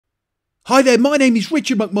Hi there, my name is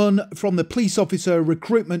Richard McMunn from the Police Officer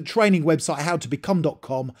Recruitment Training website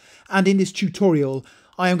howtobecome.com, and in this tutorial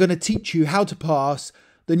I am going to teach you how to pass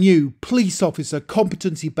the new Police Officer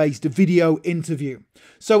Competency-Based video interview.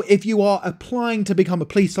 So if you are applying to become a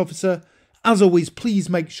police officer, as always, please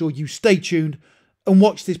make sure you stay tuned and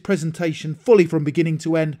watch this presentation fully from beginning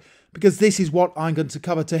to end, because this is what I'm going to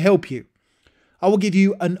cover to help you. I will give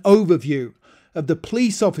you an overview of the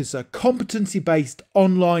police officer competency-based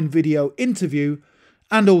online video interview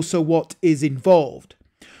and also what is involved.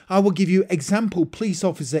 I will give you example police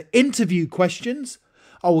officer interview questions.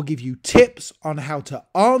 I will give you tips on how to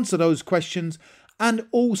answer those questions and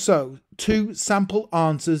also 2 sample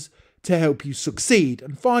answers to help you succeed.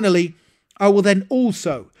 And finally, I will then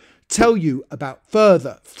also tell you about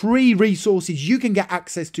further free resources you can get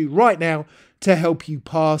access to right now to help you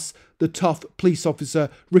pass the tough police officer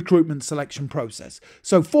recruitment selection process.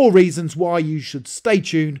 So 4 reasons why you should stay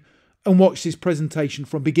tuned and watch this presentation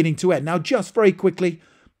from beginning to end. Now, just very quickly,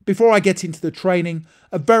 before I get into the training,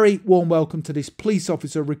 a very warm welcome to this police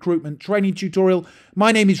officer recruitment training tutorial.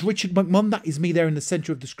 My name is Richard McMunn. That is me there in the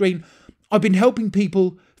center of the screen. I've been helping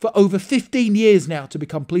people for over 15 years now to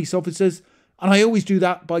become police officers, and I always do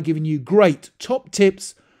that by giving you great top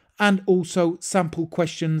tips and also sample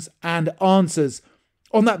questions and answers.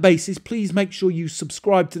 On that basis, please make sure you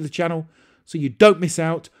subscribe to the channel so you don't miss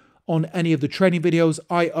out on any of the training videos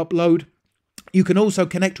I upload. You can also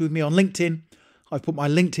connect with me on LinkedIn. I've put my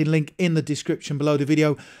LinkedIn link in the description below the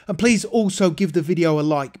video. And please also give the video a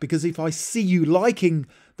like, because if I see you liking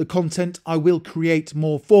the content, I will create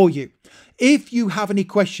more for you. If you have any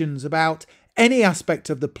questions about any aspect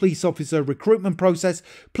of the police officer recruitment process,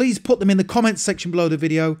 please put them in the comments section below the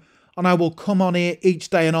video and I will come on here each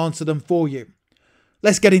day and answer them for you.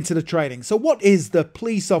 Let's get into the training. So what is the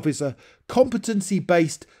police officer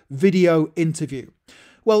competency-based video interview?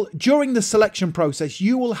 Well, during the selection process,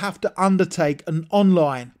 you will have to undertake an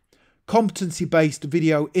online competency-based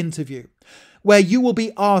video interview where you will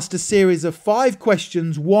be asked a series of 5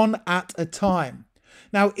 questions, one at a time.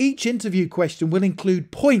 Now, each interview question will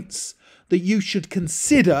include points that you should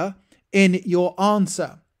consider in your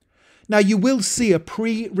answer. Now, you will see a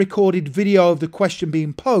pre-recorded video of the question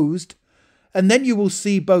being posed, and then you will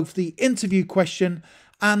see both the interview question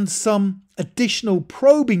and some additional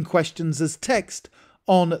probing questions as text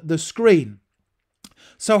on the screen.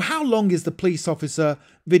 So how long is the police officer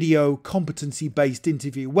video competency-based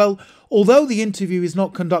interview? Well, although the interview is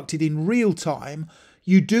not conducted in real time,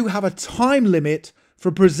 you do have a time limit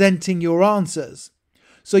for presenting your answers.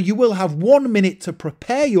 So you will have 1 minute to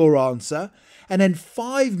prepare your answer, and then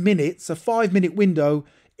 5 minutes, a 5-minute window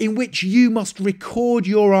in which you must record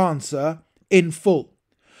your answer in full.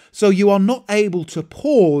 So you are not able to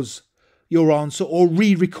pause your answer or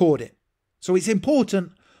re-record it. So it's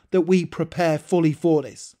important that we prepare fully for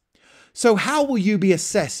this. So how will you be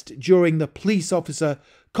assessed during the police officer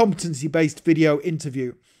competency-based video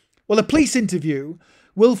interview? Well, a police interview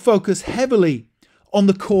will focus heavily on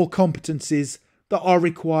the core competencies that are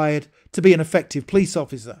required to be an effective police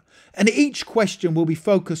officer. And each question will be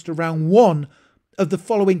focused around one of the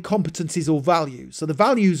following competencies or values. So the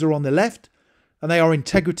values are on the left, and they are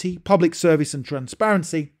integrity, public service and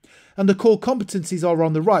transparency. And the core competencies are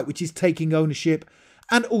on the right, which is taking ownership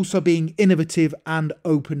and also being innovative and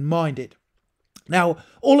open-minded. Now,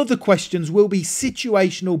 all of the questions will be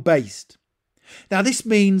situational based. Now, this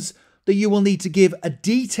means that you will need to give a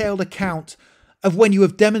detailed account of when you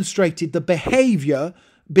have demonstrated the behaviour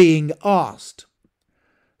being asked.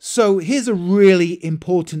 So here's a really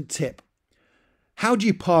important tip. How do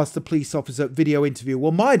you pass the police officer video interview?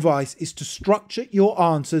 Well, my advice is to structure your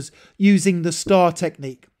answers using the STAR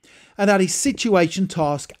technique, and that is situation,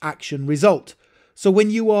 task, action, result. So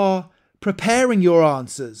when you are preparing your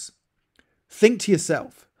answers, think to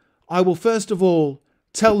yourself, I will first of all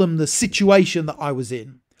tell them the situation that I was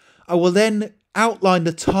in. I will then outline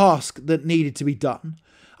the task that needed to be done.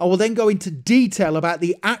 I will then go into detail about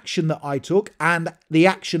the action that I took and the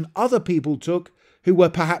action other people took who were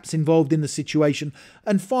perhaps involved in the situation.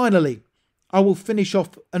 And finally, I will finish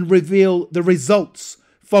off and reveal the results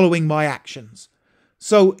following my actions.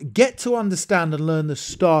 So get to understand and learn the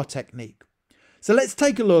STAR technique. So let's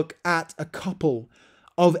take a look at a couple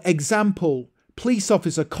of example police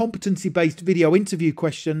officer competency-based video interview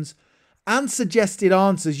questions and suggested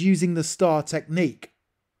answers using the STAR technique.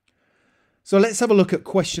 So let's have a look at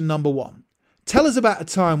question number 1. Tell us about a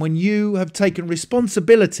time when you have taken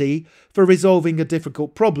responsibility for resolving a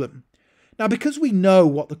difficult problem. Now, because we know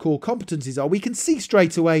what the core competencies are, we can see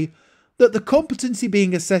straight away that the competency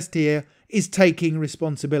being assessed here is taking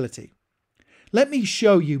responsibility. Let me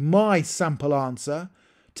show you my sample answer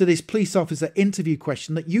to this police officer interview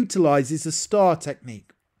question that utilises the STAR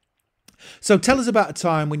technique. So tell us about a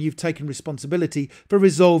time when you've taken responsibility for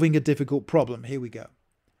resolving a difficult problem. Here we go.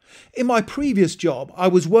 In my previous job, I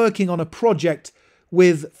was working on a project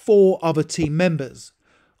with 4 other team members.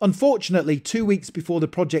 Unfortunately, 2 weeks before the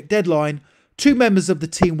project deadline, 2 members of the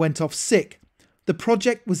team went off sick. The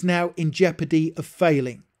project was now in jeopardy of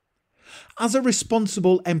failing. As a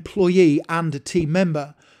responsible employee and a team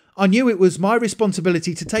member, I knew it was my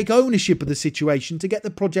responsibility to take ownership of the situation to get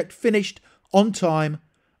the project finished on time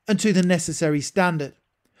and to the necessary standard.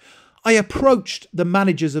 I approached the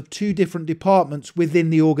managers of 2 different departments within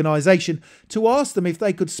the organisation to ask them if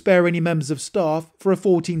they could spare any members of staff for a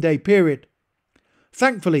 14-day period.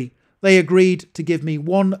 Thankfully, they agreed to give me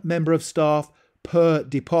 1 member of staff per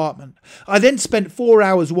department. I then spent 4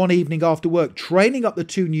 hours one evening after work training up the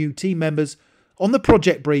 2 new team members on the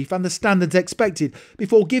project brief and the standards expected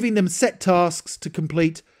before giving them set tasks to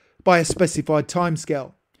complete by a specified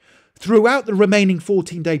timescale. Throughout the remaining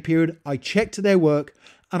 14-day period, I checked their work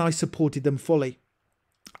and I supported them fully.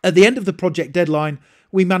 At the end of the project deadline,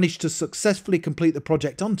 we managed to successfully complete the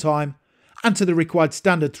project on time and to the required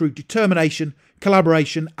standard through determination,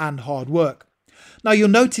 collaboration and hard work. Now you'll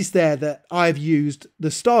notice there that I've used the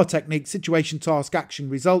STAR technique, situation, task, action,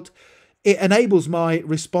 result. It enables my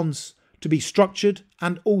response to be structured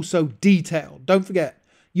and also detailed. Don't forget,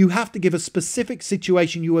 you have to give a specific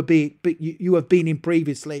situation you have been in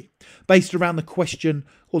previously based around the question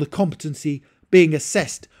or the competency being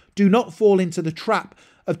assessed. Do not fall into the trap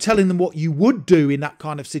of telling them what you would do in that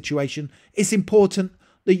kind of situation. It's important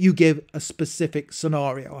that you give a specific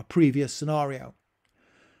scenario, a previous scenario.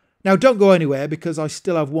 Now don't go anywhere because I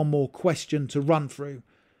still have one more question to run through.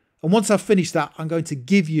 And once I've finished that, I'm going to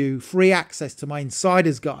give you free access to my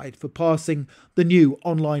insider's guide for passing the new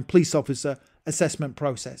online police officer assessment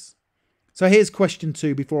process. So here's question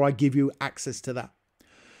 2 before I give you access to that.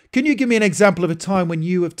 Can you give me an example of a time when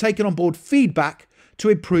you have taken on board feedback to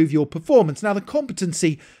improve your performance? Now the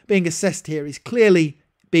competency being assessed here is clearly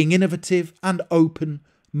being innovative and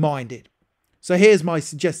open-minded. So here's my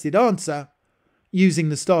suggested answer using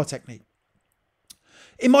the STAR technique.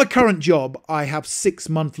 In my current job, I have 6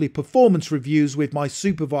 monthly performance reviews with my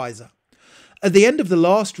supervisor. At the end of the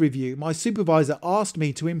last review, my supervisor asked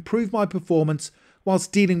me to improve my performance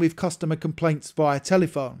whilst dealing with customer complaints via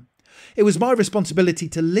telephone. It was my responsibility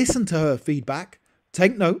to listen to her feedback,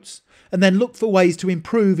 take notes, and then look for ways to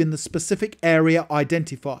improve in the specific area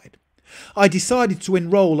identified. I decided to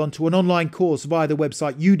enrol onto an online course via the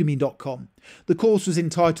website udemy.com. The course was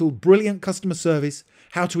entitled Brilliant Customer Service,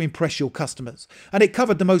 How to Impress Your Customers, and it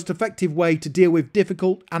covered the most effective way to deal with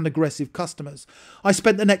difficult and aggressive customers. I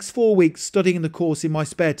spent the next 4 weeks studying the course in my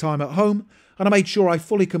spare time at home, and I made sure I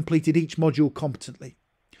fully completed each module competently.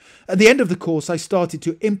 At the end of the course, I started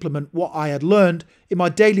to implement what I had learned in my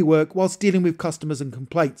daily work whilst dealing with customers and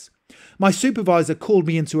complaints. My supervisor called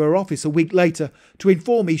me into her office a week later to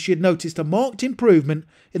inform me she had noticed a marked improvement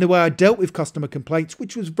in the way I dealt with customer complaints,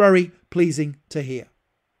 which was very pleasing to hear.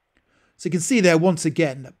 So you can see there once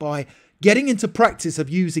again that by getting into practice of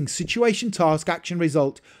using situation, task, action,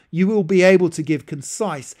 result, you will be able to give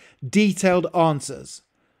concise, detailed answers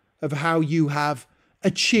of how you have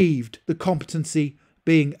achieved the competency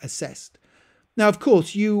being assessed. Now, of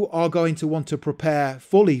course, you are going to want to prepare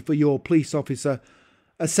fully for your police officer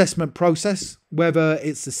assessment process, whether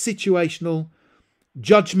it's a situational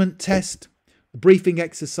judgment test, the briefing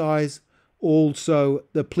exercise, also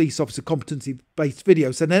the police officer competency-based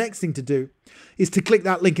video. So the next thing to do is to click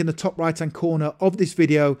that link in the top right-hand corner of this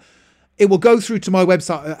video. It will go through to my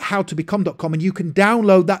website at howtobecome.com and you can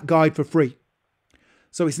download that guide for free.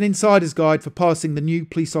 So it's an insider's guide for passing the new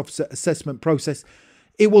police officer assessment process.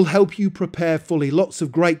 It will help you prepare fully. Lots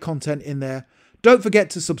of great content in there. Don't forget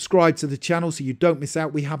to subscribe to the channel so you don't miss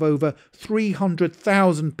out. We have over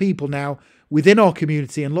 300,000 people now within our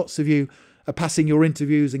community, and lots of you are passing your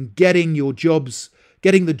interviews and getting your jobs,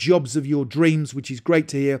 getting the jobs of your dreams, which is great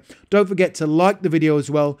to hear. Don't forget to like the video as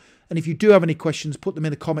well. And if you do have any questions, put them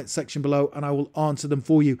in the comments section below and I will answer them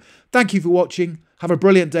for you. Thank you for watching. Have a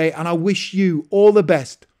brilliant day and I wish you all the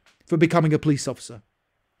best for becoming a police officer.